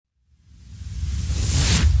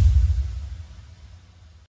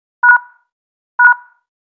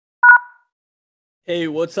Hey,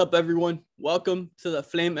 what's up, everyone? Welcome to the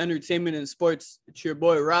Flame Entertainment and Sports. It's your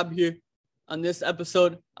boy Rob here. On this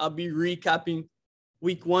episode, I'll be recapping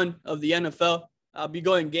week 1 of the NFL. I'll be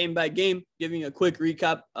going game by game, giving a quick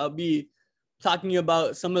recap. I'll be talking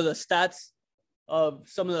about some of the stats of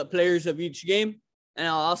some of the players of each game, and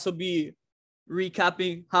I'll also be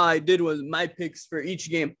recapping how I did with my picks for each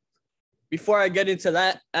game. Before I get into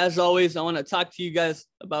that, as always, I want to talk to you guys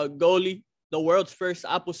about Goli, the world's first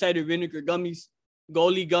apple cider vinegar gummies.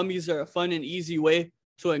 Goli gummies are a fun and easy way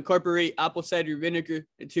to incorporate apple cider vinegar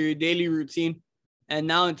into your daily routine. And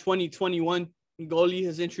now in 2021, Goli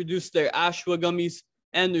has introduced their Ashwa gummies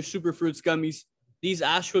and their Superfruits gummies. These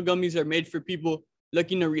Ashwa gummies are made for people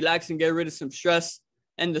looking to relax and get rid of some stress.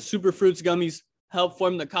 And the Superfruits gummies help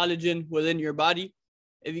form the collagen within your body.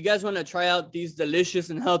 If you guys want to try out these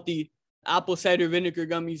delicious and healthy apple cider vinegar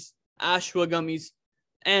gummies, Ashwa gummies,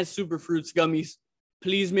 and Superfruits gummies,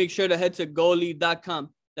 please make sure to head to Goli.com.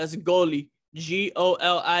 That's Goli,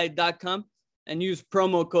 Goli.com, and use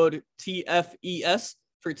promo code TFES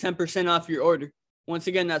for 10% off your order. Once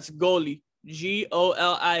again, that's Goli,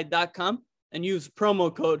 Goli.com, and use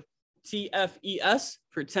promo code TFES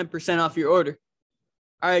for 10% off your order.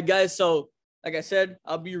 All right, guys. So, like I said,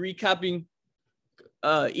 I'll be recapping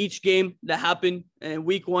each game that happened in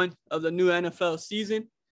week 1 of the new NFL season.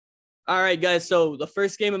 All right, guys. So the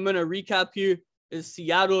first game I'm going to recap here is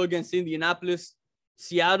Seattle against Indianapolis.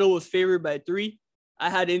 Seattle was favored by 3. I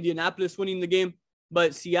had Indianapolis winning the game,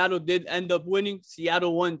 but Seattle did end up winning.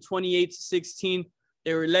 Seattle won 28-16.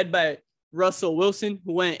 They were led by Russell Wilson,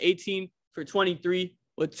 who went 18 for 23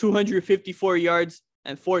 with 254 yards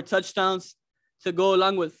and 4 touchdowns to go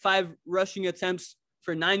along with 5 rushing attempts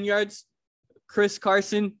for 9 yards. Chris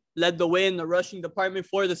Carson led the way in the rushing department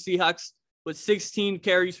for the Seahawks with 16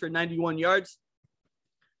 carries for 91 yards.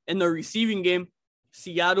 In the receiving game,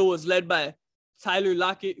 Seattle was led by Tyler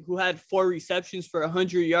Lockett, who had 4 receptions for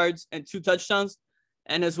 100 yards and 2 touchdowns,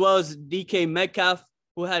 and as well as DK Metcalf,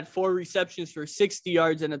 who had 4 receptions for 60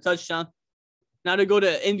 yards and a touchdown. Now to go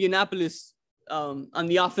to Indianapolis on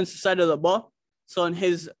the offensive side of the ball. So in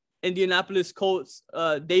his Indianapolis Colts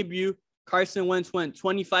debut, Carson Wentz went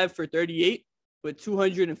 25 for 38 with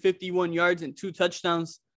 251 yards and 2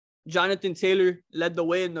 touchdowns. Jonathan Taylor led the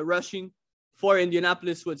way in the rushing for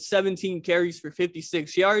Indianapolis with 17 carries for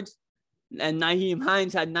 56 yards. And Nyheim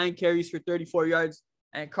Hines had 9 carries for 34 yards.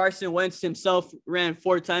 And Carson Wentz himself ran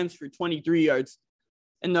 4 times for 23 yards.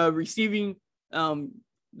 In the receiving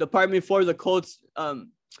department for the Colts,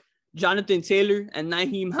 Jonathan Taylor and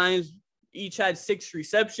Nyheim Hines each had 6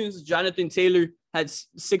 receptions. Jonathan Taylor had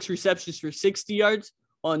 6 receptions for 60 yards,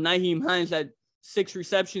 while Nyheim Hines had 6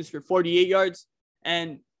 receptions for 48 yards.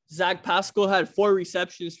 And Zach Pascal had 4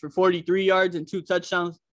 receptions for 43 yards and 2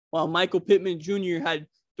 touchdowns, while Michael Pittman Jr. had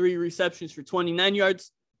 3 receptions for 29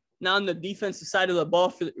 yards. Now on the defensive side of the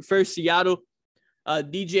ball for Seattle,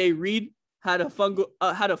 DJ Reed had a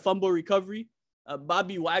fumble recovery.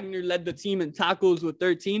 Bobby Wagner led the team in tackles with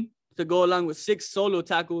 13 to go along with 6 solo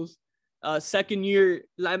tackles. Second-year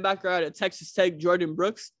linebacker out of Texas Tech, Jordan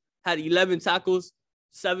Brooks, had 11 tackles.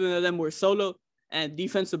 7 of them were solo. And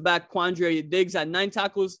defensive back Quandre Diggs had 9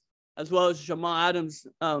 tackles, as well as Jamal Adams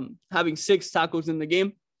having 6 tackles in the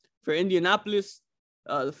game. For Indianapolis,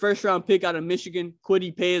 the first-round pick out of Michigan,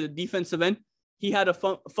 Kwity Paye, the defensive end, he had a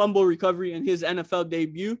fumble recovery in his NFL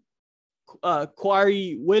debut.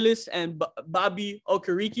 Quari Willis and Bobby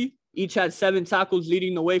Okereke each had 7 tackles,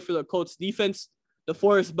 leading the way for the Colts defense.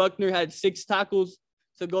 DeForest Buckner had 6 tackles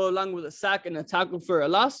to go along with a sack and a tackle for a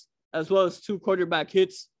loss, as well as 2 quarterback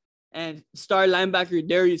hits. And star linebacker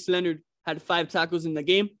Darius Leonard had 5 tackles in the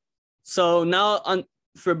game. So now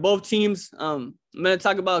for both teams, I'm going to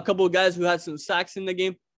talk about a couple of guys who had some sacks in the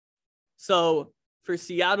game. So for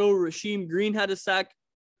Seattle, Rasheem Green had a sack,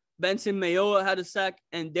 Benson Mayowa had a sack,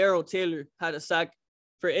 and Darrell Taylor had a sack.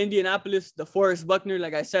 For Indianapolis, DeForest Buckner,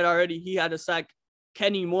 like I said already, he had a sack.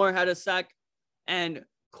 Kenny Moore had a sack. And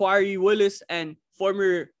Quari Willis and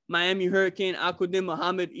former Miami Hurricane Akudim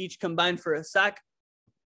Muhammad each combined for a sack.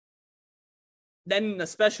 Then in the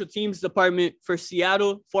special teams department for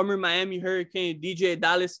Seattle, former Miami Hurricane DJ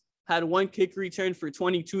Dallas had 1 kick return for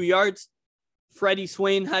 22 yards. Freddie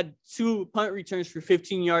Swain had 2 punt returns for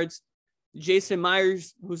 15 yards. Jason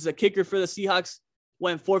Myers, who's the kicker for the Seahawks,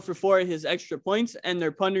 went 4 for 4 at his extra points. And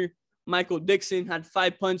their punter, Michael Dixon, had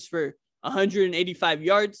 5 punts for 185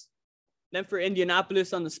 yards. Then for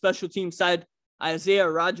Indianapolis on the special team side, Isaiah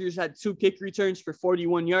Rodgers had 2 kick returns for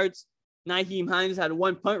 41 yards. Nyheim Hines had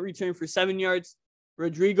 1 punt return for 7 yards.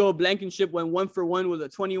 Rodrigo Blankenship went 1 for 1 with a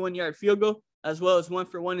 21-yard field goal, as well as 1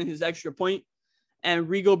 for 1 in his extra point. And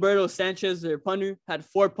Rigoberto Sanchez, their punter, had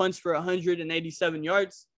 4 punts for 187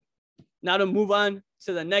 yards. Now to move on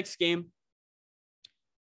to the next game,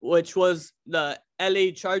 which was the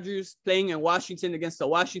LA Chargers playing in Washington against the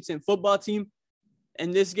Washington football team.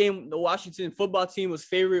 In this game, the Washington football team was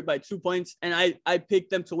favored by 2 points, and I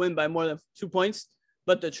picked them to win by more than 2 points.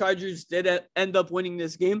 But the Chargers did end up winning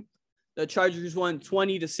this game. The Chargers won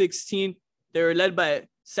 20-16. They were led by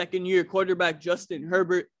second-year quarterback Justin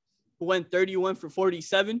Herbert, who went 31 for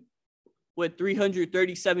 47 with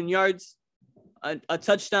 337 yards, a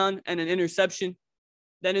touchdown, and an interception.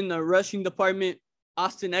 Then in the rushing department,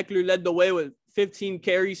 Austin Eckler led the way with 15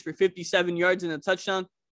 carries for 57 yards and a touchdown.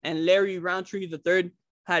 And Larry Roundtree III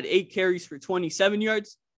had 8 carries for 27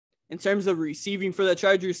 yards. In terms of receiving for the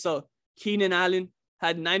Chargers, so Keenan Allen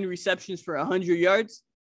had 9 receptions for 100 yards.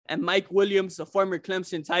 And Mike Williams, the former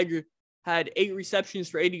Clemson Tiger, had 8 receptions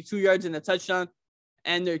for 82 yards and a touchdown.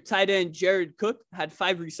 And their tight end, Jared Cook, had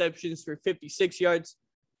 5 receptions for 56 yards.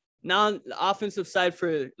 Now, on the offensive side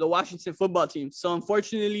for the Washington football team. So,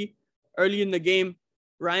 unfortunately, early in the game,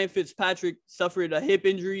 Ryan Fitzpatrick suffered a hip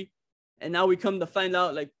injury. And now we come to find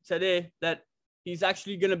out, like today, that he's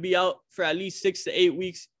actually going to be out for at least 6 to 8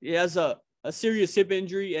 weeks. He has a serious hip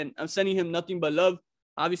injury, and I'm sending him nothing but love.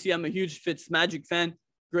 Obviously, I'm a huge Fitzmagic fan.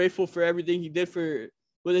 Grateful for everything he did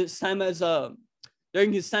with his time as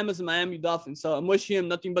during his time as a Miami Dolphin. So I'm wishing him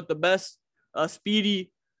nothing but the best,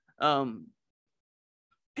 speedy,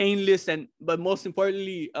 painless, but most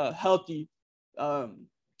importantly, healthy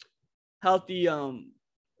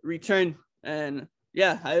return. And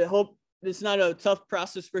yeah, I hope it's not a tough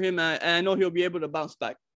process for him. And I know he'll be able to bounce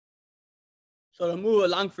back. So to move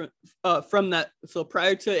along from that, so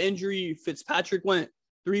prior to injury, Fitzpatrick went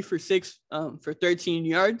 3 for 6 for 13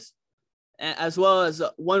 yards, as well as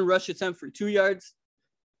 1 rush attempt for 2 yards.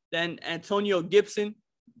 Then Antonio Gibson,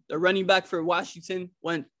 the running back for Washington,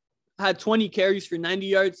 had 20 carries for 90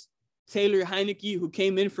 yards. Taylor Heineke, who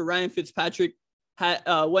came in for Ryan Fitzpatrick,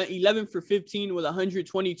 went 11 for 15 with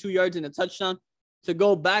 122 yards and a touchdown. To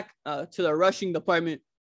go back to the rushing department,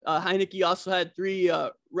 Heineke also had 3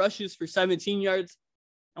 rushes for 17 yards.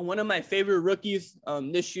 And one of my favorite rookies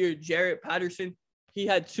this year, Jarrett Patterson, he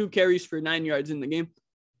had 2 carries for 9 yards in the game.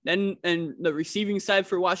 Then in the receiving side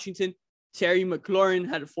for Washington, Terry McLaurin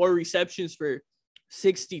had 4 receptions for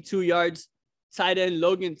 62 yards. Tight end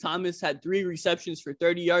Logan Thomas had 3 receptions for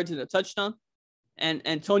 30 yards and a touchdown. And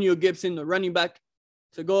Antonio Gibson, the running back,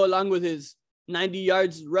 to go along with his 90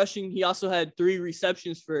 yards rushing, he also had 3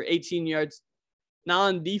 receptions for 18 yards. Now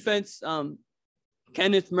on defense,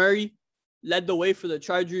 Kenneth Murray led the way for the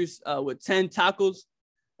Chargers with 10 tackles.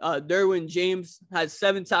 Derwin James had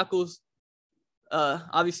 7 tackles.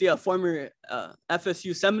 Obviously a former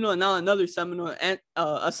FSU Seminole, and now another Seminole. And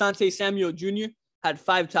Asante Samuel Jr. had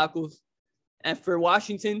 5 tackles. And for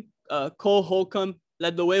Washington, Cole Holcomb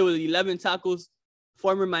led the way with 11 tackles.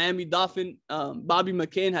 Former Miami Dolphin Bobby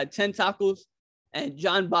McCain had 10 tackles, and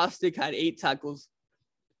John Bostic had 8 tackles.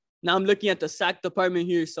 Now I'm looking at the sack department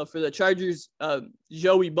here. So for the Chargers,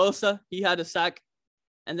 Joey Bosa, he had a sack.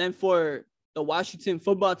 And then for the Washington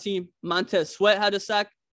football team, Montez Sweat had a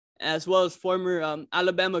sack, as well as former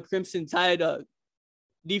Alabama Crimson Tide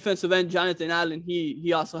defensive end Jonathan Allen.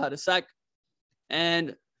 He also had a sack.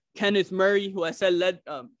 And Kenneth Murray, who I said led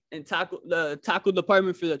in the tackle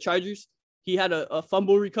department for the Chargers, he had a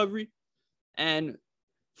fumble recovery. And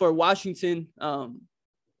for Washington,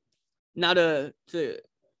 now to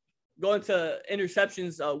go into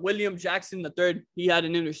interceptions, William Jackson III, he had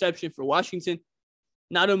an interception for Washington.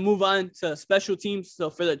 Now to move on to special teams. So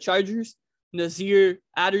for the Chargers, Nazir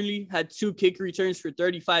Adderley had 2 kick returns for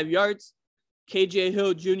 35 yards. KJ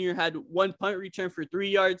Hill Jr. had 1 punt return for 3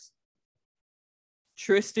 yards.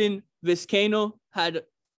 Tristan Vizcaino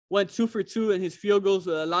went 2 for 2 in his field goals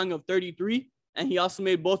with a long of 33, and he also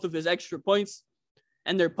made both of his extra points.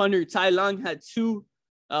 And their punter, Ty Long, had 2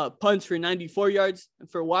 punts for 94 yards. And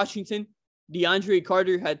for Washington, DeAndre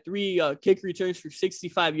Carter had 3 kick returns for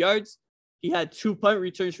 65 yards. He had 2 punt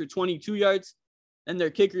returns for 22 yards. And their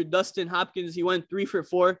kicker, Dustin Hopkins, he went 3 for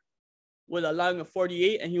 4 with a long of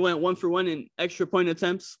 48, and he went 1 for 1 in extra point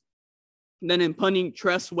attempts. And then in punting,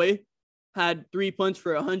 Tress Way had 3 punts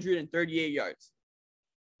for 138 yards.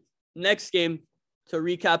 Next game, to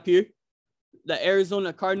recap here, the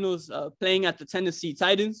Arizona Cardinals playing at the Tennessee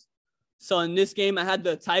Titans. So in this game, I had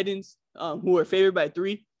the Titans, who were favored by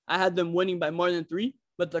 3. I had them winning by more than 3,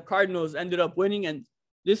 but the Cardinals ended up winning. And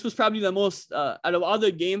this was probably the most, out of all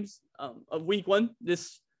the games of week 1,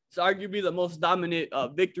 this is arguably the most dominant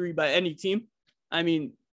victory by any team. I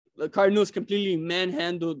mean, the Cardinals completely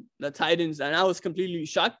manhandled the Titans, and I was completely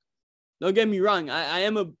shocked. don't get me wrong. I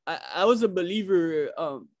was a believer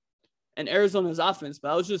in Arizona's offense,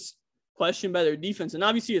 but I was just questioned by their defense. And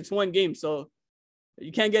obviously it's one game, so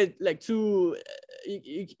you can't get like too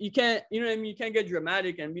you can't, you know what I mean? You can't get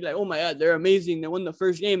dramatic and be like, oh my God, they're amazing. They won the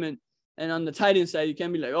first game. And on the Titans side, you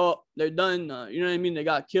can't be like, oh, they're done. You know what I mean? They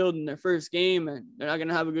got killed in their first game and they're not going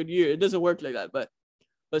to have a good year. It doesn't work like that.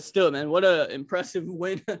 But still, man, what a impressive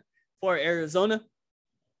win for Arizona.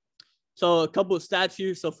 So a couple of stats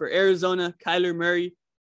here. So for Arizona, Kyler Murray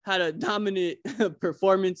had a dominant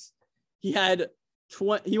performance. He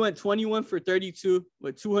went 21 for 32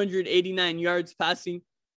 with 289 yards passing,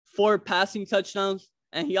 4 passing touchdowns,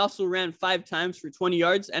 and he also ran 5 times for 20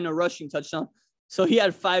 yards and a rushing touchdown. So he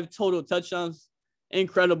had 5 total touchdowns.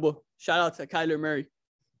 Incredible. Shout out to Kyler Murray.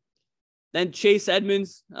 Then Chase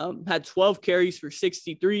Edmonds had 12 carries for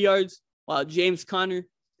 63 yards, while James Conner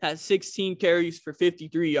had 16 carries for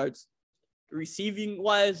 53 yards.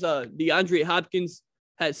 Receiving-wise, DeAndre Hopkins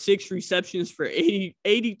had 6 receptions for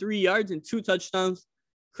 83 yards and 2 touchdowns.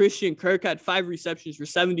 Christian Kirk had 5 receptions for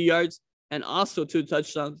 70 yards and also 2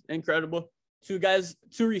 touchdowns. Incredible. 2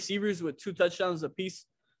 receivers with 2 touchdowns apiece.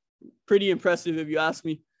 Pretty impressive if you ask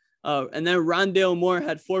me. And then Rondale Moore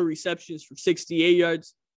had 4 receptions for 68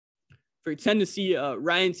 yards. For Tennessee,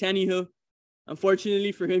 Ryan Tannehill,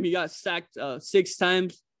 unfortunately for him, he got sacked 6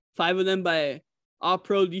 times, 5 of them by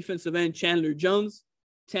All-Pro defensive end Chandler Jones.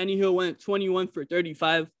 Tannehill went 21 for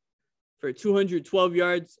 35 for 212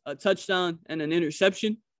 yards, a touchdown, and an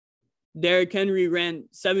interception. Derrick Henry ran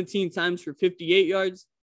 17 times for 58 yards.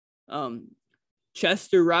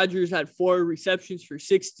 Chester Rogers had 4 receptions for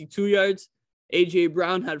 62 yards. A.J.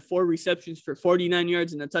 Brown had 4 receptions for 49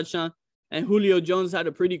 yards and a touchdown. And Julio Jones had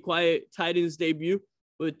a pretty quiet Titans debut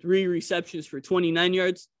with 3 receptions for 29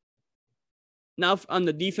 yards. Now on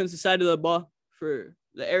the defensive side of the ball for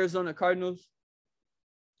the Arizona Cardinals.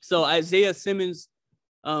 So Isaiah Simmons,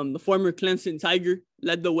 the former Clemson Tiger,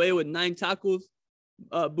 led the way with 9 tackles.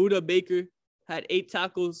 Budda Baker had 8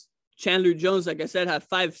 tackles. Chandler Jones, like I said, had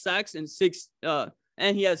 5 sacks and 6,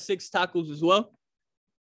 and he had 6 tackles as well.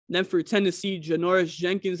 Then for Tennessee, Janoris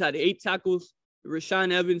Jenkins had 8 tackles.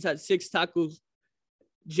 Rashaan Evans had 6 tackles.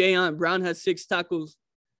 Jayon Brown had 6 tackles.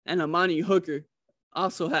 And Amani Hooker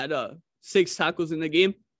also had 6 tackles in the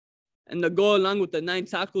game. And to go along with the 9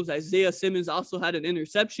 tackles, Isaiah Simmons also had an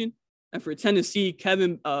interception. And for Tennessee,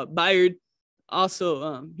 Kevin Byard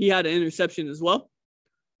also, he had an interception as well.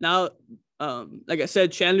 Now, like I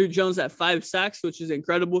said, Chandler Jones had 5 sacks, which is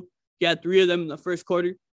incredible. He had 3 of them in the first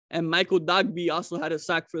quarter. And Michael Dogbe also had a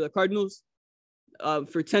sack for the Cardinals.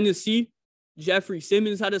 For Tennessee, Jeffrey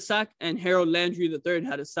Simmons had a sack, and Harold Landry III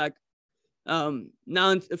had a sack.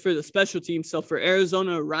 Now for the special teams. So for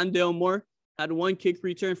Arizona, Rondale Moore had 1 kick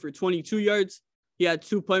return for 22 yards. He had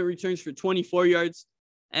 2 punt returns for 24 yards.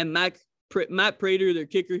 And Matt Prater, their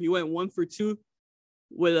kicker, he went 1 for 2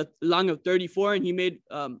 with a long of 34, and he made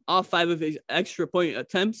all 5 of his extra point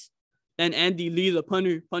attempts. And Andy Lee, the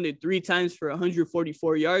punter, punted 3 times for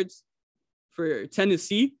 144 yards. For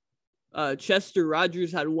Tennessee, Chester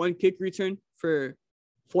Rogers had 1 kick return for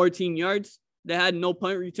 14 yards. They had no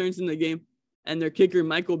punt returns in the game. And their kicker,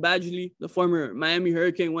 Michael Badgley, the former Miami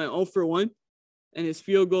Hurricane, went 0 for 1 in his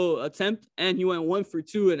field goal attempt, and he went 1 for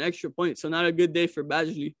 2 in extra points. So not a good day for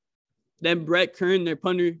Badgley. Then Brett Kern, their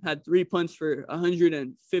punter, had 3 punts for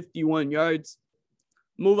 151 yards.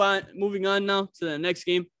 Moving on now to the next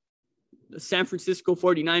game, the San Francisco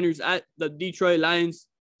 49ers at the Detroit Lions.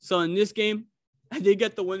 So in this game, I did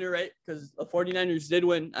get the winner right because the 49ers did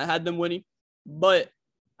win. I had them winning, but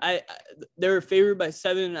they were favored by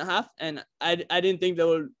 7.5, and I didn't think they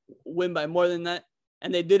would win by more than that.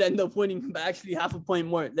 And they did end up winning by actually half a point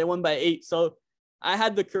more. They won by 8. So I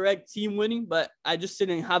had the correct team winning, but I just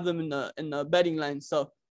didn't have them in the betting line.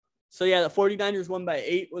 So yeah, the 49ers won by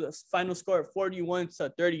 8 with a final score of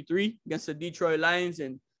 41-33 against the Detroit Lions,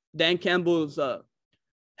 and Dan Campbell's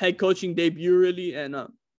head coaching debut really. And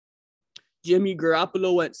Jimmy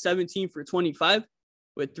Garoppolo went 17 for 25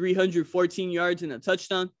 with 314 yards and a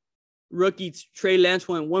touchdown. Rookie Trey Lance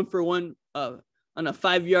went 1 for 1 on a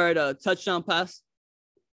 5-yard touchdown pass.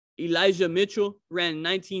 Elijah Mitchell ran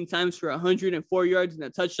 19 times for 104 yards and a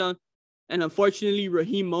touchdown. And unfortunately,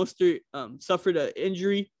 Raheem Mostert suffered an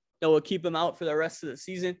injury that will keep him out for the rest of the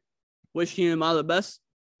season. Wishing him all the best.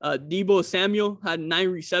 Deebo Samuel had 9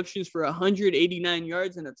 receptions for 189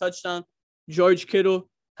 yards and a touchdown. George Kittle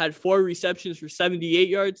had 4 receptions for 78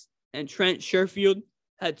 yards. And Trent Sherfield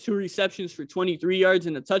had 2 receptions for 23 yards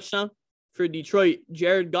and a touchdown. For Detroit,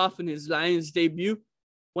 Jared Goff in his Lions debut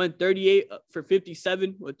went 38 for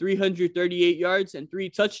 57 with 338 yards and 3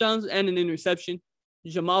 touchdowns and an interception.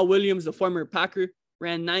 Jamal Williams, the former Packer,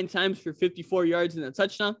 ran 9 times for 54 yards and a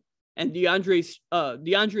touchdown. And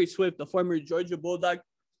DeAndre Swift, the former Georgia Bulldog,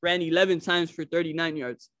 ran 11 times for 39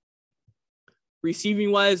 yards.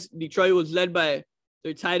 Receiving-wise, Detroit was led by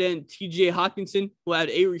their tight end, T.J. Hockenson, who had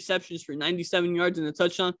 8 receptions for 97 yards and a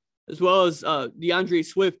touchdown, as well as DeAndre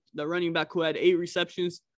Swift, the running back, who had 8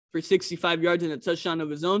 receptions for 65 yards and a touchdown of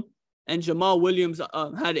his own. And Jamal Williams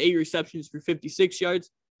had 8 receptions for 56 yards.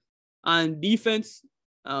 On defense,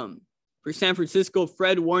 for San Francisco,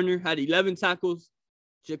 Fred Warner had 11 tackles.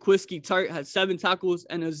 Jaquiski Tart had 7 tackles.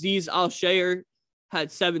 And Azeez Al-Shaair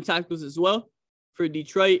had 7 tackles as well. For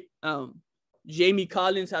Detroit, Jamie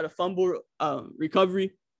Collins had a fumble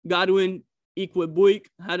recovery. Godwin Ikwebuik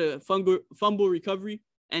had a fumble recovery.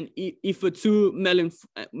 And Ifeatu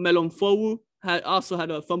Melifonwu also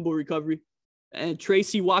had a fumble recovery. And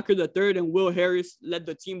Tracy Walker III and Will Harris led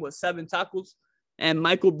the team with 7 tackles. And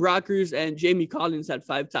Michael Brockers and Jamie Collins had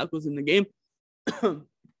 5 tackles in the game.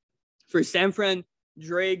 For San Fran,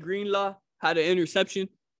 Dre Greenlaw had an interception.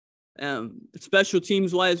 Special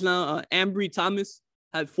teams wise now, Ambry Thomas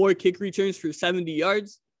had 4 kick returns for 70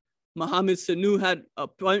 yards. Mohamed Sanu had a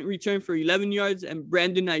punt return for 11 yards. And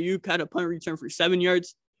Brandon Ayuk had a punt return for 7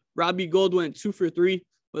 yards. Robbie Gould went 2 for 3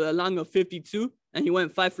 with a long of 52. And he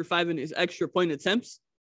went 5 for 5 in his extra point attempts.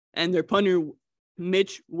 And their punter,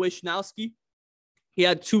 Mitch Wishnowsky, he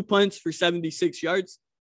had 2 punts for 76 yards.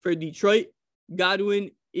 For Detroit,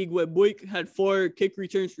 Godwin Igwebuik had 4 kick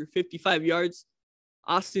returns for 55 yards.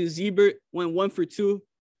 Austin Ziebert went 1 for 2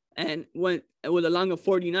 and went with a long of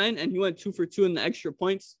 49, and he went 2 for 2 in the extra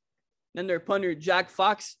points. Then their punter, Jack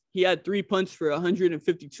Fox, he had 3 punts for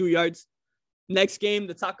 152 yards. Next game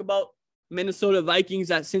to talk about, Minnesota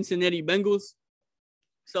Vikings at Cincinnati Bengals.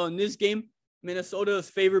 So in this game, Minnesota is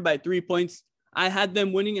favored by 3 points. I had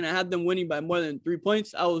them winning, and I had them winning by more than 3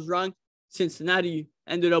 points. I was wrong. Cincinnati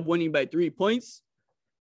ended up winning by 3 points.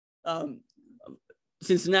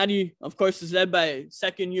 Cincinnati, of course, is led by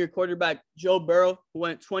second-year quarterback Joe Burrow, who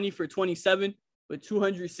went 20 for 27 with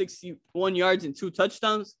 261 yards and 2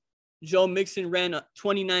 touchdowns. Joe Mixon ran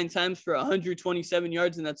 29 times for 127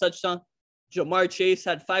 yards and a touchdown. Jamar Chase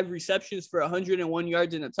had 5 receptions for 101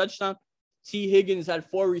 yards and a touchdown. T. Higgins had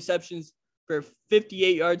 4 receptions for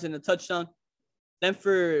 58 yards and a touchdown. Then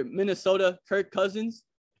for Minnesota, Kirk Cousins,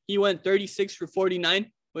 he went 36 for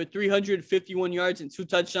 49 with 351 yards and 2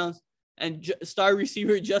 touchdowns. And star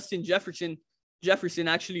receiver Justin Jefferson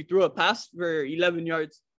actually threw a pass for 11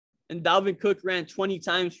 yards. And Dalvin Cook ran 20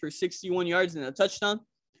 times for 61 yards and a touchdown.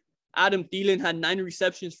 Adam Thielen had 9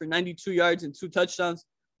 receptions for 92 yards and 2 touchdowns.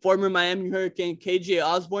 Former Miami Hurricane KJ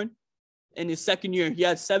Osborne, in his second year, he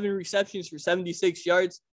had 7 receptions for 76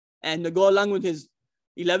 yards. And to go along with his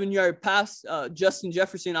 11-yard pass, Justin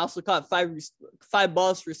Jefferson also caught 5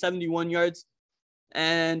 balls for 71 yards.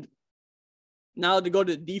 And now to go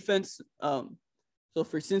to defense. So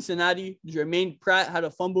for Cincinnati, Jermaine Pratt had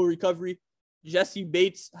a fumble recovery. Jesse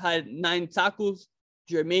Bates had 9 tackles.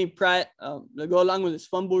 Jermaine Pratt, to go along with his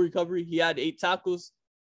fumble recovery, he had 8 tackles.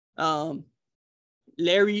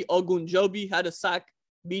 Larry Ogunjobi had a sack.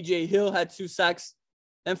 BJ Hill had 2 sacks.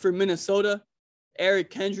 Then for Minnesota, Eric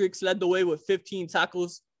Kendricks led the way with 15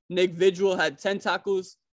 tackles. Nick Vigil had 10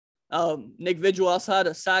 tackles. Nick Vigil also had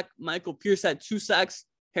a sack. Michael Pierce had 2 sacks.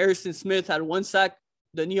 Harrison Smith had 1 sack.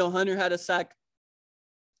 Danielle Hunter had a sack.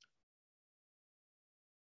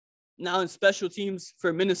 Now in special teams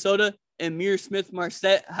for Minnesota, Amir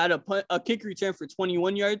Smith-Marset had a kick return for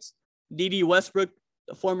 21 yards. D.D. Westbrook,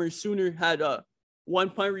 the former Sooner, had a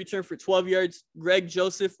 1 punt return for 12 yards. Greg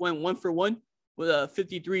Joseph went 1 for 1 with a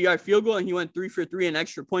 53-yard field goal, and he went 3 for 3 in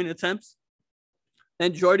extra point attempts.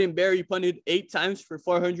 Then Jordan Berry punted 8 times for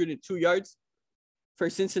 402 yards. For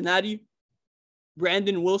Cincinnati,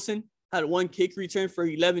 Brandon Wilson had 1 kick return for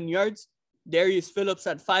 11 yards. Darius Phillips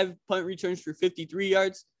had 5 punt returns for 53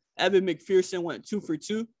 yards. Evan McPherson went 2 for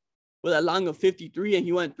 2 with a long of 53, and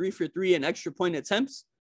he went 3 for 3 in extra point attempts.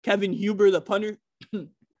 Kevin Huber, the punter,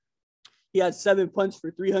 he had 7 punts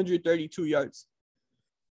for 332 yards.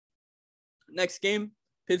 Next game,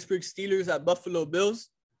 Pittsburgh Steelers at Buffalo Bills.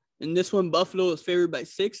 In this one, Buffalo was favored by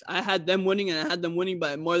 6. I had them winning, and I had them winning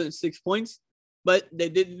by more than 6 points, but they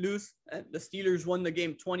did lose. The Steelers won the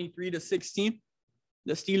game 23-16.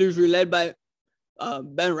 The Steelers were led by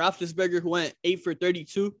Ben Roethlisberger, who went 8 for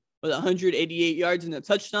 32 with 188 yards and a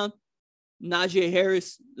touchdown. Najee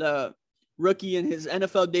Harris, the rookie in his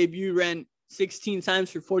NFL debut, ran 16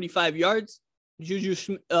 times for 45 yards. Juju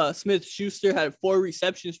Smith-Schuster had 4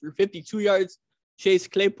 receptions for 52 yards. Chase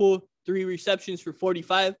Claypool, 3 receptions for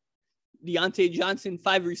 45. Deontay Johnson,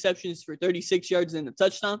 5 receptions for 36 yards and a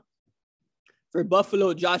touchdown. For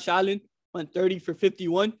Buffalo, Josh Allen went 30 for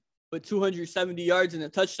 51 with 270 yards and a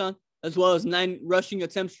touchdown, as well as 9 rushing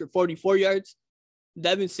attempts for 44 yards.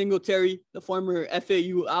 Devin Singletary, the former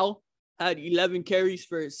FAU Owl, had 11 carries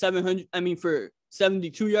for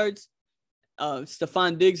 72 yards.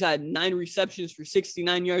 Stephon Diggs had 9 receptions for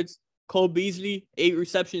 69 yards. Cole Beasley, 8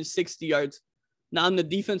 receptions, 60 yards. Now on the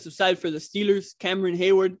defensive side for the Steelers, Cameron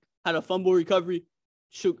Hayward had a fumble recovery.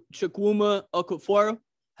 Chukwuma Okorafor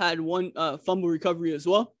had 1 fumble recovery as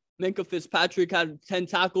well. Minkah Fitzpatrick had 10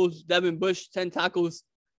 tackles. Devin Bush, 10 tackles.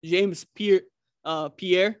 James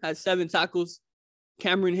Pierre had 7 tackles.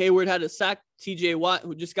 Cameron Hayward had a sack. TJ Watt,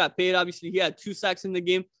 who just got paid, obviously, he had 2 sacks in the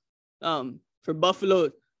game. For Buffalo,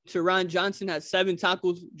 Teron Johnson had 7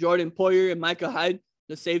 tackles. Jordan Poyer and Micah Hyde,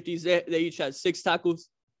 the safeties, they each had 6 tackles.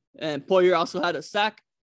 And Poyer also had a sack.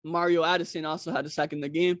 Mario Addison also had a sack in the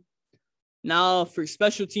game. Now for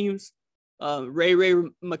special teams, Ray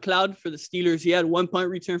McLeod for the Steelers, he had 1 punt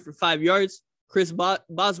return for 5 yards. Chris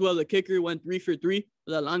Boswell, the kicker, went 3 for 3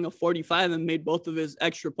 with a long of 45 and made both of his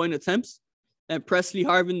extra point attempts. And Presley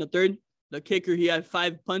Harvin III, the kicker, he had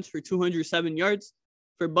 5 punts for 207 yards.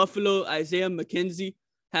 For Buffalo, Isaiah McKenzie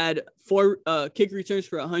had 4 kick returns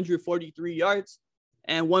for 143 yards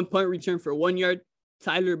and 1 punt return for 1 yard.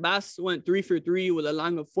 Tyler Bass went 3 for 3 with a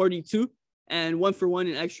long of 42 and 1 for 1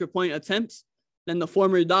 in extra point attempts. Then the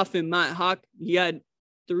former Dolphin, Matt Hawk, he had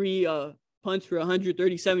 3 punts for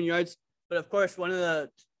 137 yards. But of course, one of the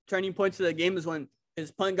turning points of the game is when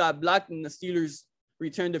his punt got blocked and the Steelers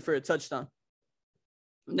returned it for a touchdown.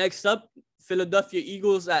 Next up, Philadelphia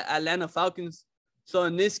Eagles at Atlanta Falcons. So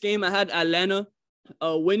in this game, I had Atlanta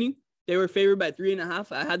winning. They were favored by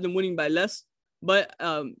 3.5. I had them winning by less. But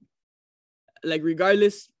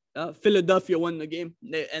regardless, Philadelphia won the game.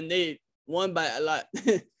 They won by a lot.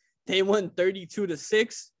 They won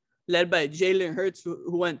 32-6, led by Jalen Hurts,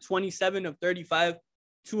 who went 27 of 35,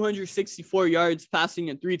 264 yards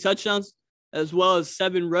passing and 3 touchdowns, as well as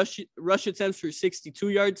 7 rush attempts for 62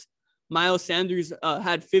 yards. Miles Sanders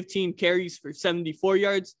had 15 carries for 74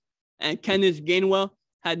 yards, and Kenneth Gainwell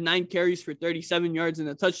had 9 carries for 37 yards and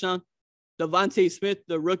a touchdown. Devontae Smith,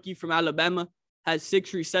 the rookie from Alabama, had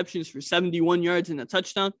 6 receptions for 71 yards and a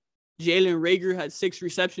touchdown. Jalen Reagor had 6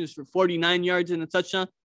 receptions for 49 yards and a touchdown.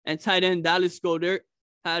 And tight end Dallas Goedert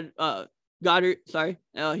had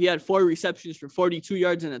he had 4 receptions for 42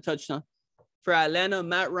 yards and a touchdown. For Atlanta,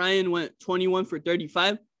 Matt Ryan went 21 for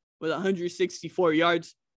 35 with 164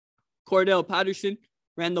 yards. Cordell Patterson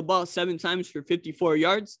ran the ball 7 times for 54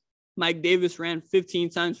 yards. Mike Davis ran 15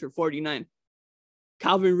 times for 49.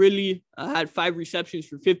 Calvin Ridley had 5 receptions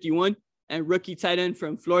for 51. And rookie tight end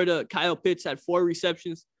from Florida, Kyle Pitts, had 4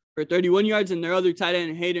 receptions for 31 yards. And their other tight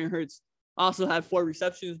end, Hayden Hurst, also had 4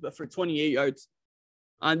 receptions, but for 28 yards.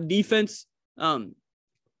 On defense,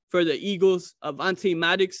 for the Eagles, Avonte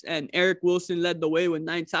Maddox and Eric Wilson led the way with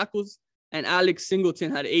 9 tackles. And Alex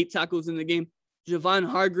Singleton had 8 tackles in the game. Javon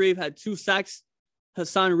Hargrave had 2 sacks.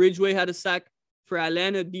 Hassan Ridgeway had a sack. For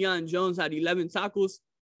Atlanta, Deion Jones had 11 tackles.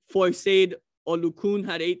 Foyesade Olukun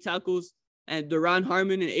had 8 tackles. And Duron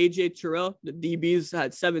Harmon and A.J. Terrell, the DBs,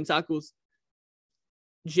 had 7 tackles.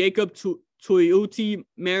 Jacob Tuiuti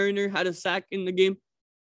Mariner had a sack in the game.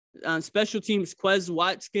 On special teams, Quez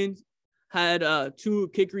Watkins had 2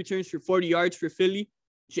 kick returns for 40 yards for Philly.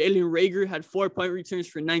 Jalen Reagor had 4 punt returns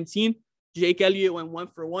for 19. Jake Elliott went 1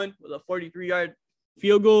 for 1 with a 43-yard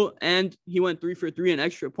field goal, and he went 3 for 3 in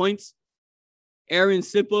extra points. Aaron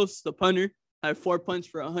Sipos, the punter, had 4 punts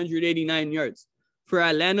for 189 yards. For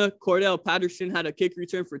Atlanta, Cordell Patterson had a kick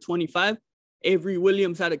return for 25. Avery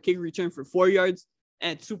Williams had a kick return for 4 yards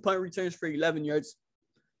and 2 punt returns for 11 yards.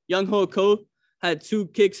 Younghoe Koo had 2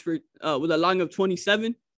 kicks for with a long of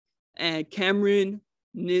 27. And Cameron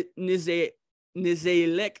Nizelek,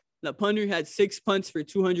 the punter, had 6 punts for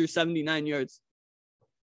 279 yards.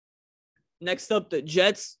 Next up, the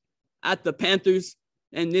Jets at the Panthers.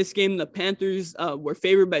 In this game, the Panthers were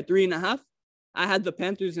favored by 3.5. I had the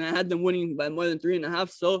Panthers, and I had them winning by more than 3.5,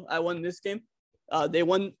 so I won this game. They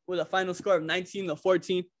won with a final score of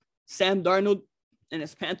 19-14. Sam Darnold, in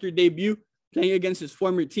his Panther debut, playing against his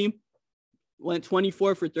former team, went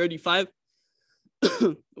 24 for 35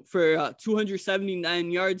 for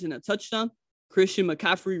 279 yards and a touchdown. Christian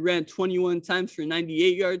McCaffrey ran 21 times for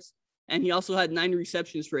 98 yards, and he also had 9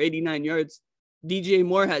 receptions for 89 yards. DJ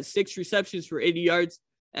Moore had 6 receptions for 80 yards.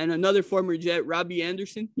 And another former Jet, Robbie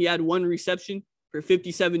Anderson, he had 1 reception for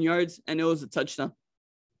 57 yards, and it was a touchdown.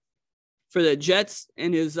 For the Jets,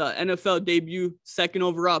 in his NFL debut, 2nd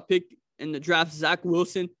overall pick in the draft, Zach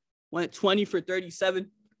Wilson went 20 for 37,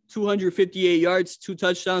 258 yards, 2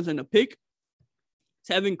 touchdowns, and a pick.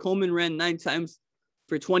 Tevin Coleman ran 9 times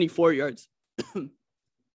for 24 yards.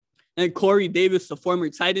 And Corey Davis, the former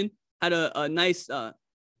tight end had a nice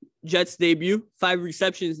Jets debut, 5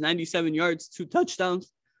 receptions, 97 yards, 2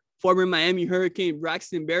 touchdowns. Former Miami Hurricane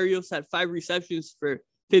Braxton Berrios had 5 receptions for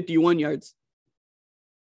 51 yards.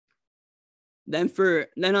 Then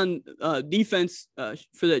on defense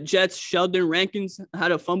for the Jets, Sheldon Rankins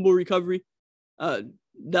had a fumble recovery.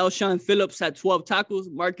 Delshon Phillips had 12 tackles.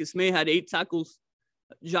 Marcus May had 8 tackles.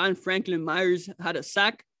 John Franklin Myers had a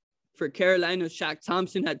sack. For Carolina, Shaq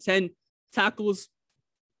Thompson had 10 tackles.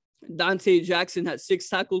 Dante Jackson had 6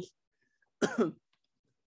 tackles.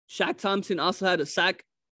 Shaq Thompson also had a sack.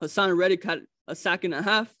 Hassan Reddick had a sack and a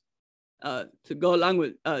half to go along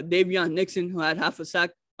with Davion Nixon, who had half a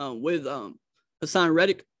sack with Hassan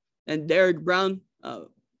Reddick. And Derek Brown,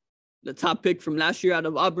 the top pick from last year out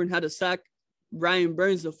of Auburn, had a sack. Brian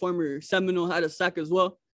Burns, the former Seminole, had a sack as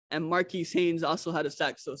well. And Marquise Haynes also had a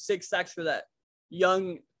sack. So 6 sacks for that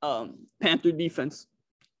young Panther defense.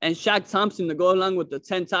 And Shaq Thompson, to go along with the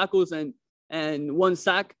 10 tackles and 1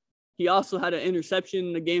 sack, he also had an interception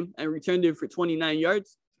in the game and returned it for 29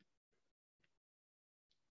 yards.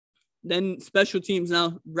 Then special teams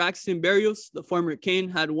now. Braxton Berrios, the former Cane,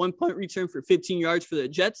 had 1 punt return for 15 yards for the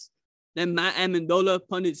Jets. Then Matt Amendola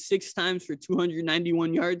punted 6 times for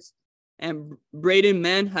 291 yards. And Braden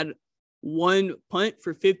Mann had 1 punt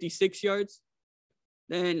for 56 yards.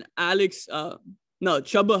 Then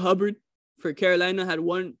Chuba Hubbard for Carolina had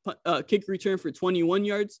 1 kick return for 21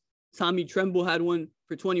 yards. Tommy Tremble had 1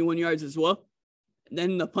 for 21 yards as well.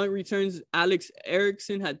 Then the punt returns, Alex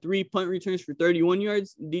Erickson had 3 punt returns for 31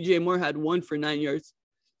 yards. DJ Moore had 1 for 9 yards.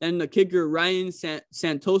 Then the kicker, Ryan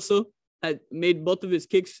Santoso, had made both of his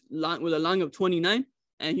kicks with a long of 29,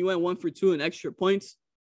 and he went 1 for 2 in extra points.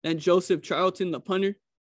 Then Joseph Charlton, the punter,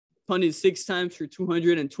 punted 6 times for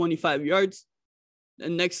 225 yards.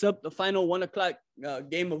 And next up, the final 1 o'clock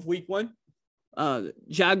game of week 1,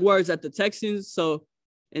 Jaguars at the Texans. So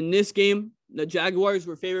in this game, the Jaguars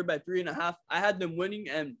were favored by 3.5. I had them winning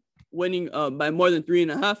by more than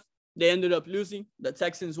 3.5. They ended up losing. The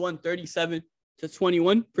Texans won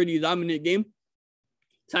 37-21. Pretty dominant game.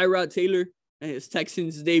 Tyrod Taylor and his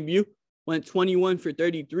Texans debut went 21 for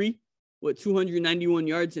 33 with 291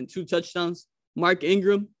 yards and 2 touchdowns. Mark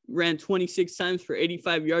Ingram ran 26 times for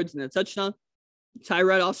 85 yards and a touchdown.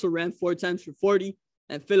 Tyrod also ran 4 times for 40.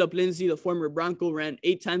 And Philip Lindsay, the former Bronco, ran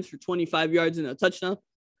 8 times for 25 yards and a touchdown.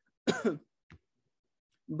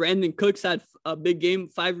 Brandon Cooks had a big game,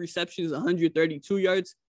 5 receptions, 132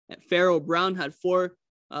 yards. And Pharaoh Brown had 4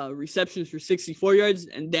 receptions for 64 yards.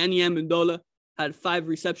 And Danny Amendola had 5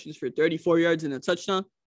 receptions for 34 yards and a touchdown.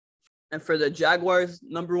 And for the Jaguars,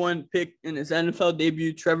 number 1 pick in his NFL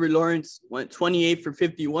debut, Trevor Lawrence went 28 for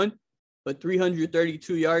 51 with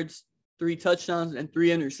 332 yards, 3 touchdowns, and 3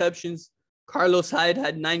 interceptions. Carlos Hyde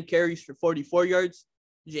had 9 carries for 44 yards.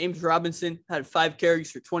 James Robinson had 5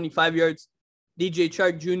 carries for 25 yards. DJ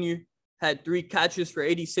Chark Jr. had 3 catches for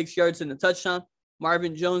 86 yards and a touchdown.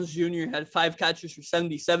 Marvin Jones Jr. had 5 catches for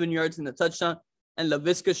 77 yards and a touchdown. And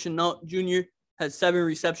Laviska Shenault Jr. had 7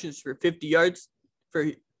 receptions for 50 yards.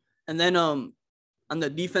 And then on the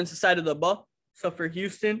defensive side of the ball, so for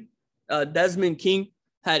Houston, Desmond King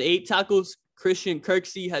had 8 tackles. Christian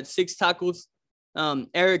Kirksey had 6 tackles.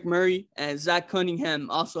 Eric Murray and Zach Cunningham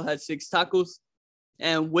also had 6 tackles.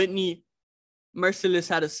 And Whitney Merciless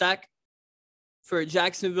had a sack. For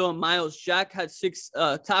Jacksonville, Miles Jack had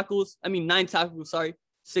 9 tackles,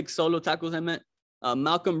 6 solo tackles, I meant.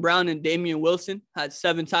 Malcolm Brown and Damian Wilson had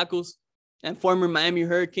 7 tackles. And former Miami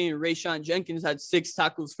Hurricane Rayshawn Jenkins had 6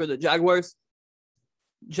 tackles for the Jaguars.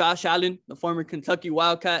 Josh Allen, the former Kentucky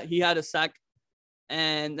Wildcat, he had a sack.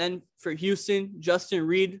 And then for Houston, Justin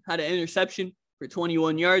Reed had an interception for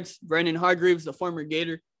 21 yards. Brennan Hargreaves, the former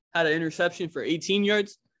Gator, had an interception for 18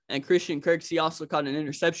 yards. And Christian Kirksey also caught an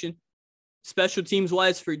interception. Special teams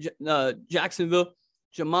wise for Jacksonville,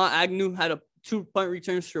 Jamal Agnew had 2 punt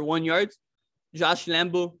returns for 1 yard. Josh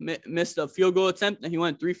Lambo missed a field goal attempt, and he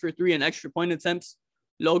went 3 for 3 in extra point attempts.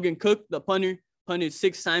 Logan Cook, the punter, punted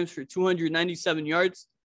 6 times for 297 yards.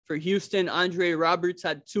 For Houston, Andre Roberts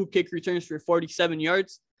had 2 kick returns for 47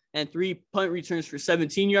 yards and 3 punt returns for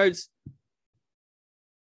 17 yards.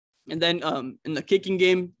 And then in the kicking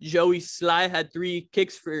game, Joey Sly had 3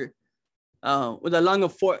 kicks for with a long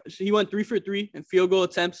of 4. So he went 3 for 3 in field goal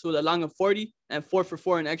attempts with a long of 40 and 4 for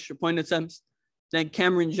 4 in extra point attempts. Then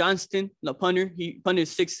Cameron Johnston, the punter, he punted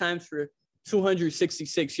 6 times for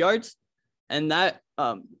 266 yards. And that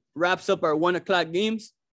wraps up our 1 o'clock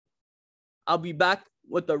games. I'll be back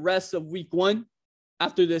with the rest of week 1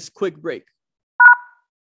 after this quick break.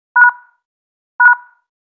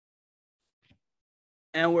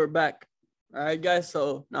 And we're back. All right, guys.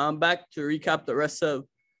 So now I'm back to recap the rest of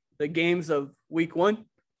the games of week 1.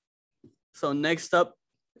 So next up,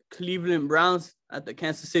 Cleveland Browns at the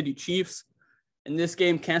Kansas City Chiefs. In this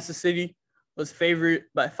game, Kansas City was favored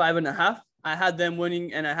by 5.5. I had them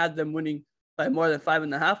winning, and I had them winning by more than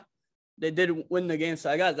 5.5. They did win the game, so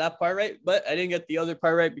I got that part right, but I didn't get the other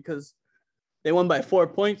part right because they won by 4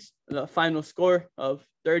 points. The final score of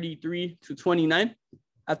 33-29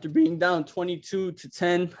 after being down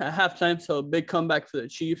 22-10 at halftime. So a big comeback for the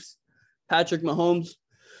Chiefs. Patrick Mahomes,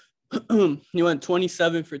 he went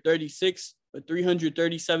 27 for 36 with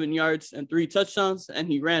 337 yards and 3 touchdowns, and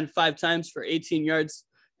he ran 5 times for 18 yards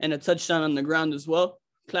and a touchdown on the ground as well.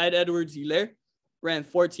 Clyde Edwards-Helaire ran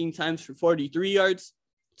 14 times for 43 yards.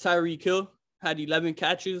 Tyreek Hill had 11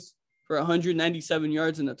 catches for 197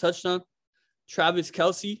 yards and a touchdown. Travis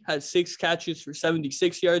Kelce had 6 catches for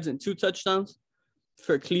 76 yards and 2 touchdowns.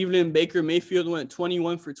 For Cleveland, Baker Mayfield went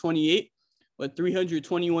 21 for 28 with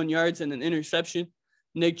 321 yards and an interception.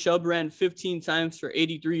 Nick Chubb ran 15 times for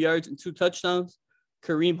 83 yards and 2 touchdowns.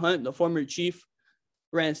 Kareem Hunt, the former Chief,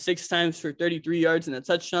 ran 6 times for 33 yards and a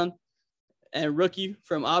touchdown. And rookie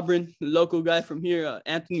from Auburn, the local guy from here,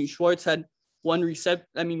 Anthony Schwartz, had one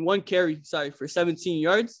carry for 17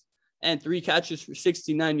 yards and 3 catches for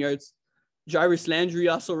 69 yards. Jarvis Landry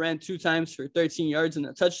also ran 2 times for 13 yards and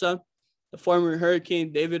a touchdown. The former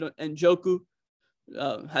Hurricane David Njoku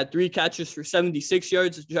had 3 catches for 76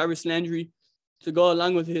 yards. Jarvis Landry, to go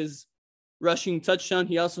along with his rushing touchdown,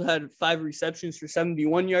 he also had 5 receptions for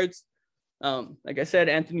 71 yards. Like I said,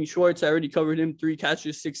 Anthony Schwartz, I already covered him, 3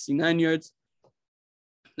 catches, 69 yards.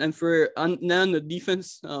 And now on the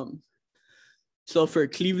defense, so for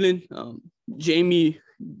Cleveland, Jamie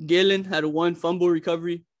Gillen had 1 fumble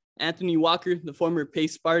recovery. Anthony Walker, the former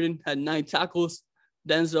Pace Spartan, had 9 tackles.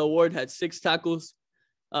 Denzel Ward had 6 tackles.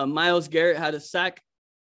 Myles Garrett had a sack.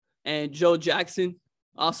 And Joe Jackson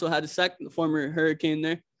also had a sack, the former Hurricane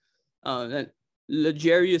there.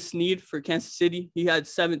 L'Jarius Sneed for Kansas City, he had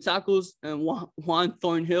 7 tackles. And Juan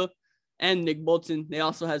Thornhill and Nick Bolton, they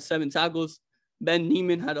also had 7 tackles. Ben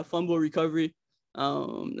Neiman had a fumble recovery.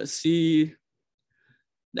 Let's see.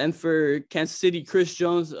 Then for Kansas City, Chris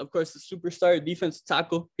Jones, of course, the superstar defensive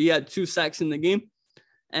tackle, he had 2 sacks in the game.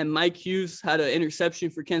 And Mike Hughes had an interception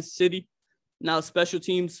for Kansas City. Now special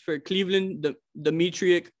teams for Cleveland,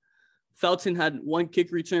 Demetric Felton had 1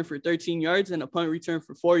 kick return for 13 yards and a punt return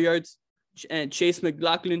for 4 yards. And Chase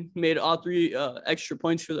McLaughlin made all 3 extra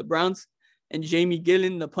points for the Browns. And Jamie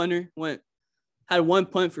Gillen, the punter, had 1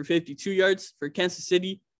 punt for 52 yards. For Kansas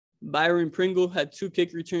City, Byron Pringle had 2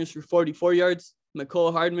 kick returns for 44 yards.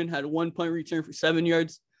 McCole Hardman had 1 punt return for 7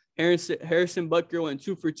 yards. Harrison Butker went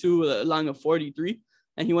 2 for 2 along a 43,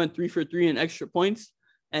 and he went 3 for 3 in extra points.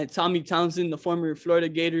 And Tommy Townsend, the former Florida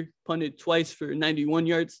Gator, punted twice for 91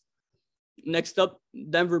 yards. Next up,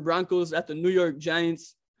 Denver Broncos at the New York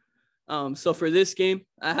Giants. So for this game,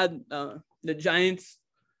 I had the Giants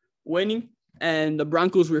winning, and the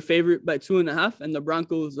Broncos were favored by 2.5, and the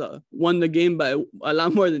Broncos won the game by a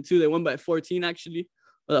lot more than 2. They won by 14, actually,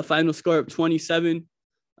 with a final score of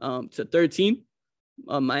 27-13.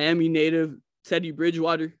 Miami native Teddy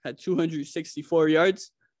Bridgewater had 264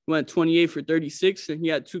 yards, went 28 for 36, and he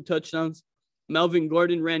had 2 touchdowns. Melvin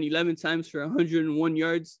Gordon ran 11 times for 101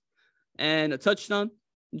 yards and a touchdown.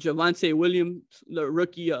 Javonte Williams, the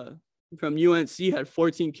rookie from UNC, had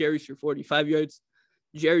 14 carries for 45 yards.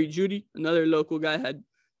 Jerry Jeudy, another local guy, had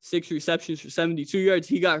 6 receptions for 72 yards.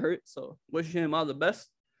 He got hurt, so wishing him all the best.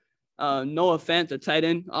 Noah Fant, the tight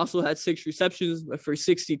end, also had 6 receptions for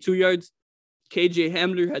 62 yards. KJ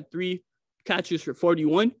Hamler had 3 catches for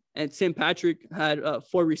 41, and Tim Patrick had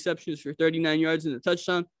 4 receptions for 39 yards and a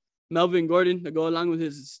touchdown. Melvin Gordon, to go along with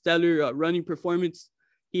his stellar running performance,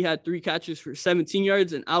 he had 3 catches for 17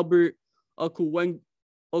 yards, and Albert Okwuegbunam,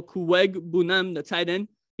 the tight end,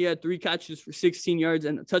 he had 3 catches for 16 yards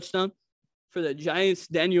and a touchdown. For the Giants,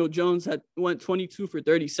 Daniel Jones went 22 for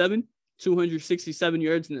 37, 267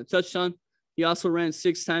 yards and a touchdown. He also ran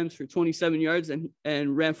 6 times for 27 yards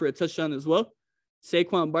and ran for a touchdown as well.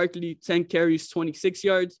 Saquon Barkley, 10 carries, 26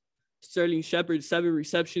 yards. Sterling Shepard, 7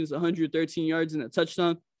 receptions, 113 yards and a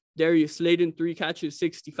touchdown. Darius Slayton, 3 catches,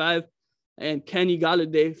 65. And Kenny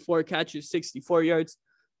Golladay, 4 catches, 64 yards.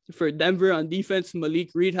 For Denver on defense,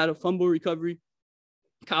 Malik Reed had a fumble recovery.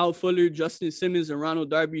 Kyle Fuller, Justin Simmons, and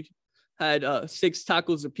Ronald Darby had 6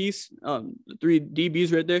 tackles apiece, the 3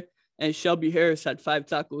 DBs right there. And Shelby Harris had 5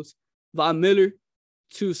 tackles. Von Miller,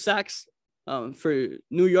 2 sacks. For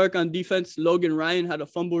New York on defense, Logan Ryan had a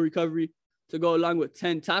fumble recovery to go along with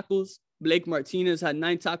 10 tackles. Blake Martinez had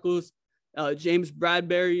 9 tackles. James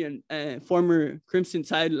Bradbury and former Crimson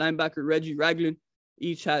Tide linebacker Reggie Ragland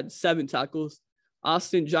each had 7 tackles.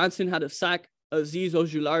 Austin Johnson had a sack. Azeez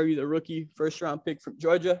Ojulari, the rookie first-round pick from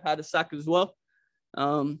Georgia, had a sack as well.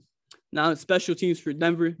 Now in special teams for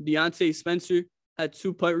Denver, Deontay Spencer had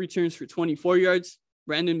 2 punt returns for 24 yards.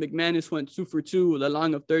 Brandon McManus went 2 for 2 with a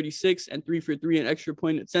long of 36 and 3 for 3 in extra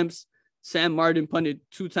point attempts. Sam Martin punted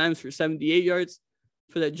 2 times for 78 yards.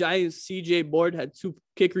 For the Giants, CJ Board had 2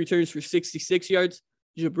 kick returns for 66 yards.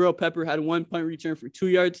 Jabril Pepper had 1 punt return for 2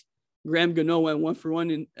 yards. Graham Gano went 1 for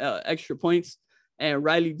 1 in extra points. And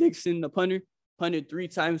Riley Dixon, the punter, punted 3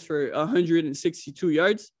 times for 162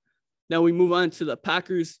 yards. Now we move on to the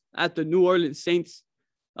Packers at the New Orleans Saints.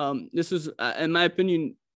 This was, in my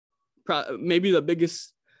opinion, maybe the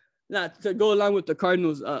biggest, not to go along with the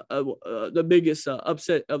Cardinals, the biggest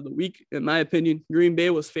upset of the week, in my opinion. Green Bay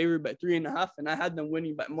was favored by 3.5, and I had them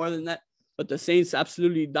winning by more than that. But the Saints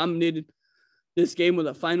absolutely dominated this game with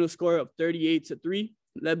a final score of 38-3,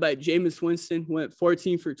 led by Jameis Winston, who went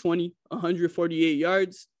 14 for 20, 148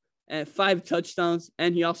 yards, and 5 touchdowns.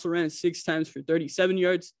 And he also ran 6 times for 37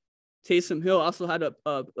 yards. Taysom Hill also had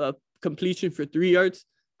a completion for 3 yards.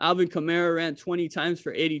 Alvin Kamara ran 20 times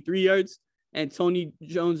for 83 yards. And Tony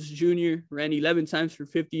Jones Jr. ran 11 times for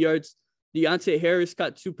 50 yards. Deontay Harris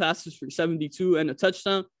caught 2 passes for 72 and a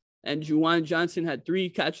touchdown. And Juwan Johnson had 3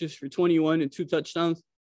 catches for 21 and 2 touchdowns.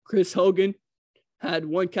 Chris Hogan had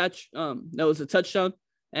 1 catch. That was a touchdown.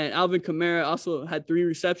 And Alvin Kamara also had 3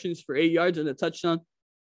 receptions for 8 yards and a touchdown.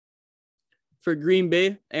 For Green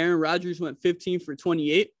Bay, Aaron Rodgers went 15 for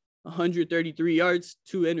 28, 133 yards,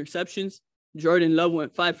 2 interceptions. Jordan Love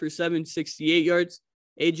went 5 for 7, 68 yards.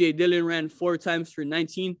 A.J. Dillon ran 4 times for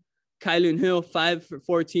 19. Kylan Hill, 5 for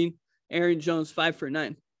 14. Aaron Jones, 5 for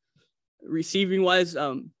 9. Receiving-wise,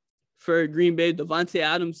 for Green Bay, Devontae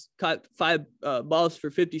Adams caught 5 balls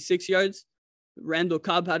for 56 yards. Randall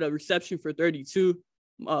Cobb had a reception for 32.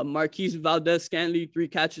 Marquise Valdez-Scantling, 3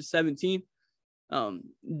 catches, 17.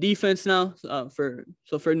 Defense now for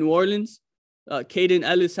New Orleans. Caden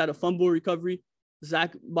Ellis had a fumble recovery.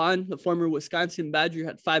 Zach Bond, the former Wisconsin Badger,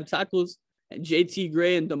 had 5 tackles. And J.T.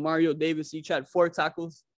 Gray and Demario Davis each had 4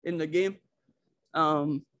 tackles in the game.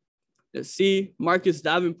 Let's see. Marcus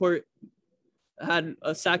Davenport had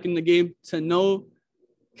a sack in the game. Tano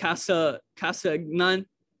Casagnan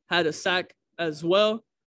had a sack as well.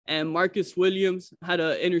 And Marcus Williams had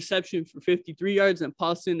an interception for 53 yards. And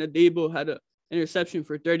Paulson Adebo had an interception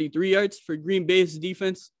for 33 yards. For Green Bay's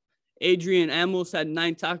defense, Adrian Amos had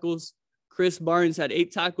 9 tackles. Chris Barnes had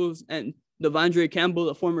 8 tackles. And Devondre Campbell,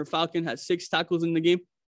 the former Falcon, had 6 tackles in the game.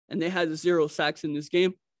 And they had 0 sacks in this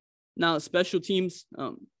game. Now, special teams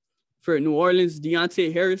for New Orleans,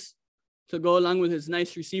 Deontay Harris, to go along with his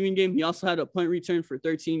nice receiving game, he also had a punt return for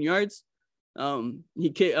 13 yards.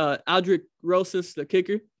 Aldrick Rosas, the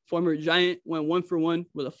kicker, former Giant, went 1 for 1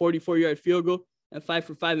 with a 44-yard field goal and 5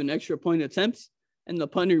 for 5 in extra point attempts. And the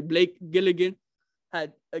punter, Blake Gillikin,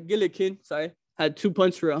 had 2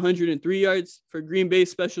 punts for 103 yards. For Green Bay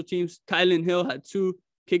special teams, Kylan Hill had 2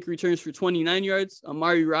 kick returns for 29 yards.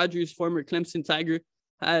 Amari Rodgers, former Clemson Tiger,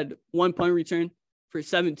 had 1 punt return for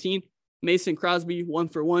 17. Mason Crosby, 1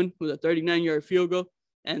 for 1 with a 39-yard field goal.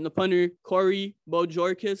 And the punter, Corey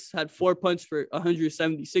Bojorquez, had 4 punts for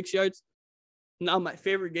 176 yards. Now my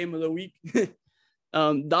favorite game of the week,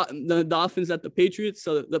 the Dolphins at the Patriots.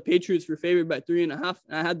 So the Patriots were favored by 3.5.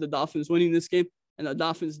 And I had the Dolphins winning this game, and the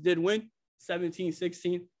Dolphins did win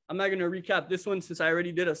 17-16. I'm not going to recap this one since I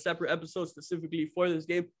already did a separate episode specifically for this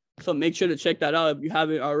game. So make sure to check that out if you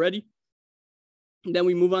haven't already. And then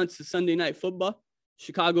we move on to Sunday Night Football.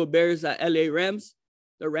 Chicago Bears at LA Rams.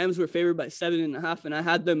 The Rams were favored by 7.5, and I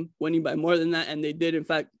had them winning by more than that, and they did, in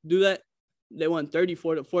fact, do that. They won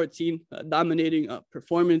 34-14, dominating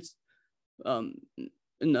performance. In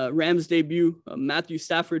the Rams debut, Matthew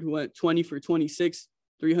Stafford, who went 20 for 26,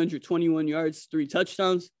 321 yards, 3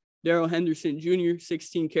 touchdowns. Darrell Henderson Jr.,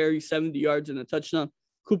 16 carries, 70 yards, and a touchdown.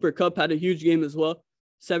 Cooper Kupp had a huge game as well.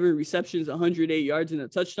 7 receptions, 108 yards, and a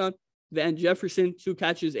touchdown. Van Jefferson, 2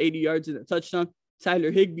 catches, 80 yards, and a touchdown.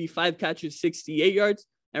 Tyler Higbee, 5 catches, 68 yards.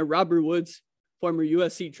 And Robert Woods, former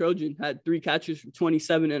USC Trojan, had 3 catches for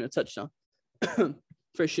 27 and a touchdown.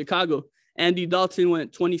 For Chicago, Andy Dalton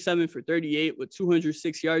went 27 for 38 with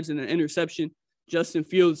 206 yards and an interception. Justin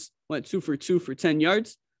Fields went 2 for 2 for 10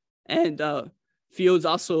 yards. And Fields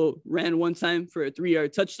also ran 1 time for a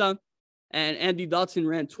 3-yard touchdown. And Andy Dalton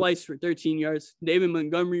ran twice for 13 yards. David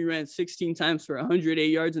Montgomery ran 16 times for 108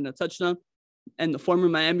 yards and a touchdown. And the former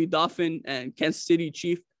Miami Dolphin and Kansas City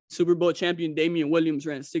Chief Super Bowl champion Damian Williams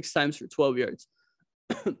ran 6 times for 12 yards.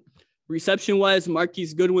 Reception-wise,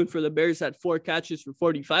 Marquise Goodwin for the Bears had 4 catches for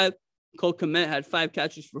 45. Cole Kmet had 5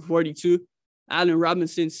 catches for 42. Allen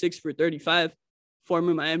Robinson, 6 for 35.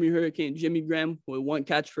 Former Miami Hurricane Jimmy Graham with 1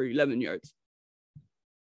 catch for 11 yards.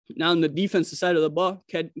 Now, on the defensive side of the ball,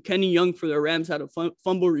 Kenny Young for the Rams had a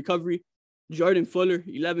fumble recovery. Jordan Fuller,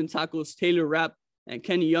 11 tackles. Taylor Rapp and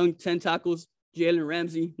Kenny Young, 10 tackles. Jalen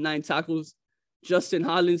Ramsey, 9 tackles. Justin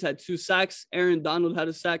Hollins had 2 sacks. Aaron Donald had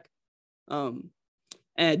a sack. And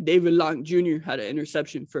David Long Jr. had an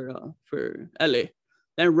interception for LA.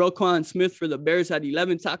 Then Roquan Smith for the Bears had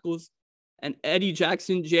 11 tackles. And Eddie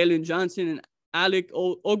Jackson, Jalen Johnson, and Alec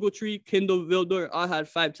Ogletree, Kindle Vildor all had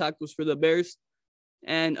 5 tackles for the Bears.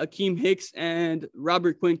 And Akeem Hicks and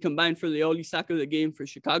Robert Quinn combined for the only sack of the game for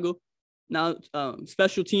Chicago. Now,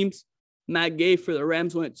 special teams, Matt Gay for the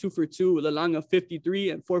Rams went 2 for 2 with a long of 53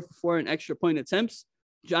 and 4 for 4 in extra point attempts.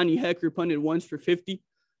 Johnny Hecker punted once for 50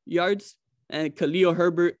 yards. And Khalil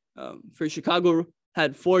Herbert for Chicago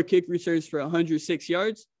had 4 kick returns for 106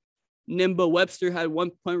 yards. Nimba Webster had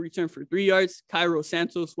 1 punt return for 3 yards. Cairo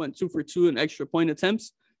Santos went 2 for 2 in extra point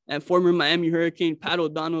attempts. And former Miami Hurricane Pat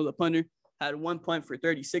O'Donnell, the punter, had 1 punt for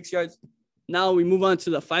 36 yards. Now we move on to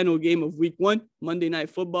the final game of week 1, Monday Night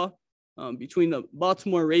Football, between the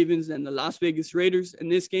Baltimore Ravens and the Las Vegas Raiders. In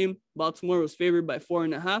this game, Baltimore was favored by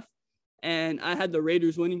 4.5, and I had the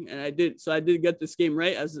Raiders winning, and I did get this game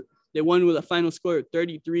right, as they won with a final score of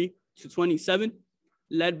 33-27,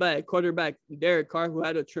 led by a quarterback, Derek Carr, who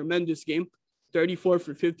had a tremendous game, 34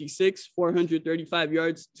 for 56, 435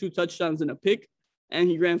 yards, 2 touchdowns and a pick, and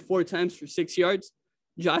he ran 4 times for 6 yards.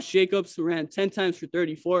 Josh Jacobs, who ran 10 times for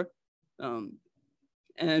 34.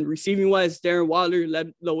 And receiving-wise, Darren Waller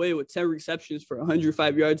led the way with 10 receptions for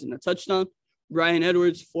 105 yards and a touchdown. Brian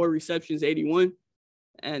Edwards, 4 receptions, 81.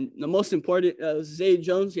 And the most important, Zay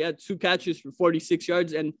Jones, he had 2 catches for 46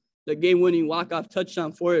 yards and the game-winning walk-off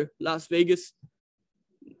touchdown for Las Vegas.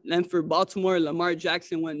 Then for Baltimore, Lamar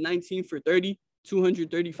Jackson went 19 for 30,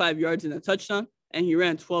 235 yards and a touchdown, and he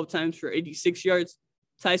ran 12 times for 86 yards.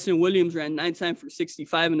 Tyson Williams ran 9 times for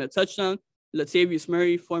 65 and a touchdown. Latavius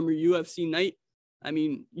Murray, former UCF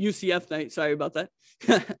Knight, sorry about that,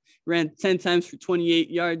 ran 10 times for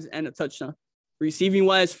 28 yards and a touchdown.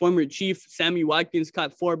 Receiving-wise, former Chief Sammy Watkins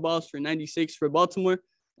caught 4 balls for 96 for Baltimore,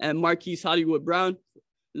 and Marquise Hollywood Brown,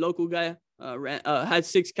 local guy, had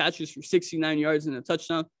 6 catches for 69 yards and a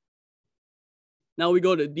touchdown. Now we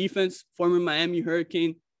go to defense. Former Miami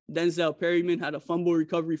Hurricane Denzel Perryman had a fumble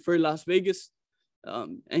recovery for Las Vegas,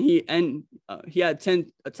 and he had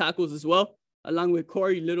 10 tackles as well, along with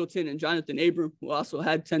Corey Littleton and Jonathan Abram, who also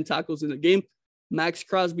had 10 tackles in the game. Max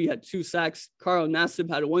Crosby had 2 sacks. Carl Nassib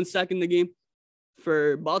had 1 sack in the game.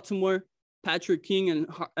 For Baltimore, Patrick King and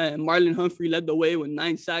Marlon Humphrey led the way with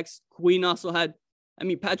 9 sacks.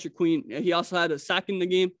 Patrick Queen, he also had a sack in the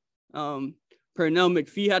game. Pernell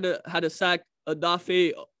McPhee had a sack.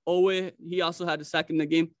 Adafe Owe, he also had a sack in the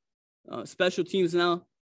game. Special teams now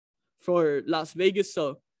for Las Vegas.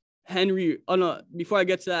 So before I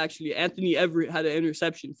get to that, actually, Anthony Everett had an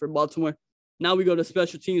interception for Baltimore. Now we go to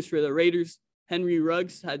special teams for the Raiders. Henry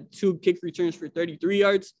Ruggs had 2 kick returns for 33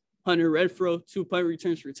 yards. Hunter Renfrow, 2 punt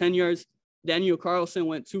returns for 10 yards. Daniel Carlson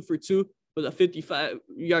went 2 for 2 with a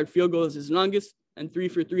 55-yard field goal as his longest, and 3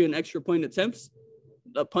 for 3 in extra point attempts.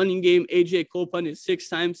 The punting game, AJ Cole punted 6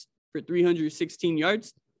 times for 316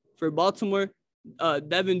 yards. For Baltimore,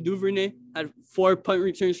 Devin Duvernay had 4 punt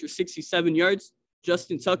returns for 67 yards.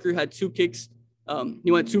 Justin Tucker had 2 kicks.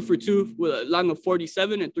 He went 2 for 2 with a long of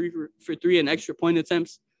 47 and 3 for 3 in extra point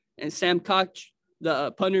attempts. And Sam Koch,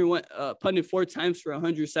 the punter, punted 4 times for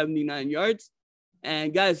 179 yards.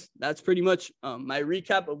 And guys, that's pretty much my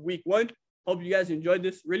recap of week 1. Hope you guys enjoyed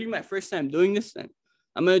this. Really my first time doing this, and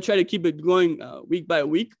I'm going to try to keep it going week by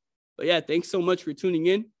week. But yeah, thanks so much for tuning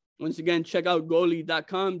in. Once again, check out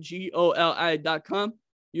Goli.com, GOLI.com.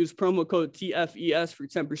 Use promo code TFES for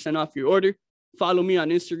 10% off your order. Follow me on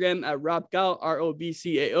Instagram at RobCao,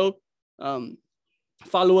 ROBCAO.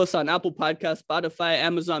 Follow us on Apple Podcasts, Spotify,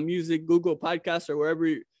 Amazon Music, Google Podcasts, or wherever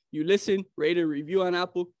you listen. Rate and review on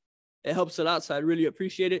Apple. It helps a lot, so I'd really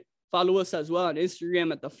appreciate it. Follow us as well on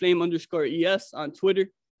Instagram at @theflame_ES, on Twitter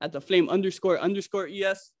at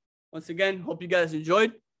 @theflame__ES. Once again, hope you guys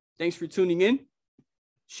enjoyed. Thanks for tuning in.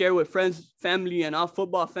 Share with friends, family, and all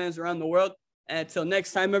football fans around the world. And until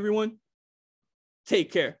next time, everyone, take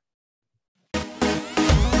care.